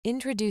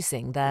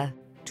Introducing the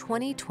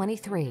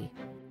 2023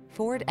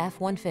 Ford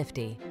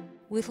F-150.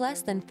 With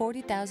less than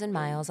 40,000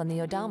 miles on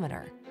the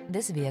odometer,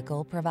 this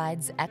vehicle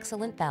provides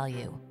excellent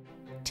value.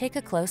 Take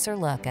a closer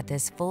look at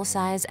this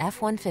full-size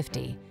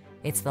F-150.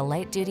 It's the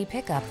light-duty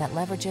pickup that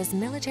leverages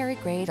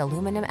military-grade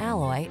aluminum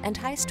alloy and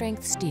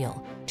high-strength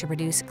steel to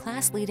produce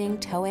class-leading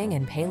towing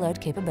and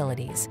payload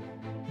capabilities.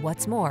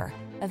 What's more,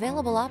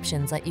 available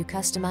options let you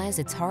customize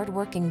its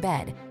hard-working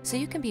bed so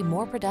you can be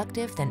more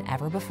productive than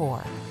ever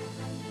before.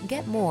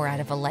 Get more out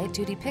of a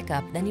light-duty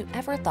pickup than you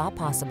ever thought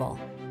possible.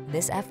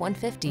 This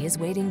F-150 is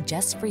waiting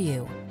just for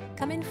you.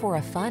 Come in for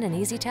a fun and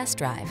easy test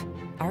drive.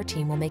 Our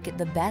team will make it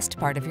the best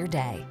part of your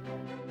day.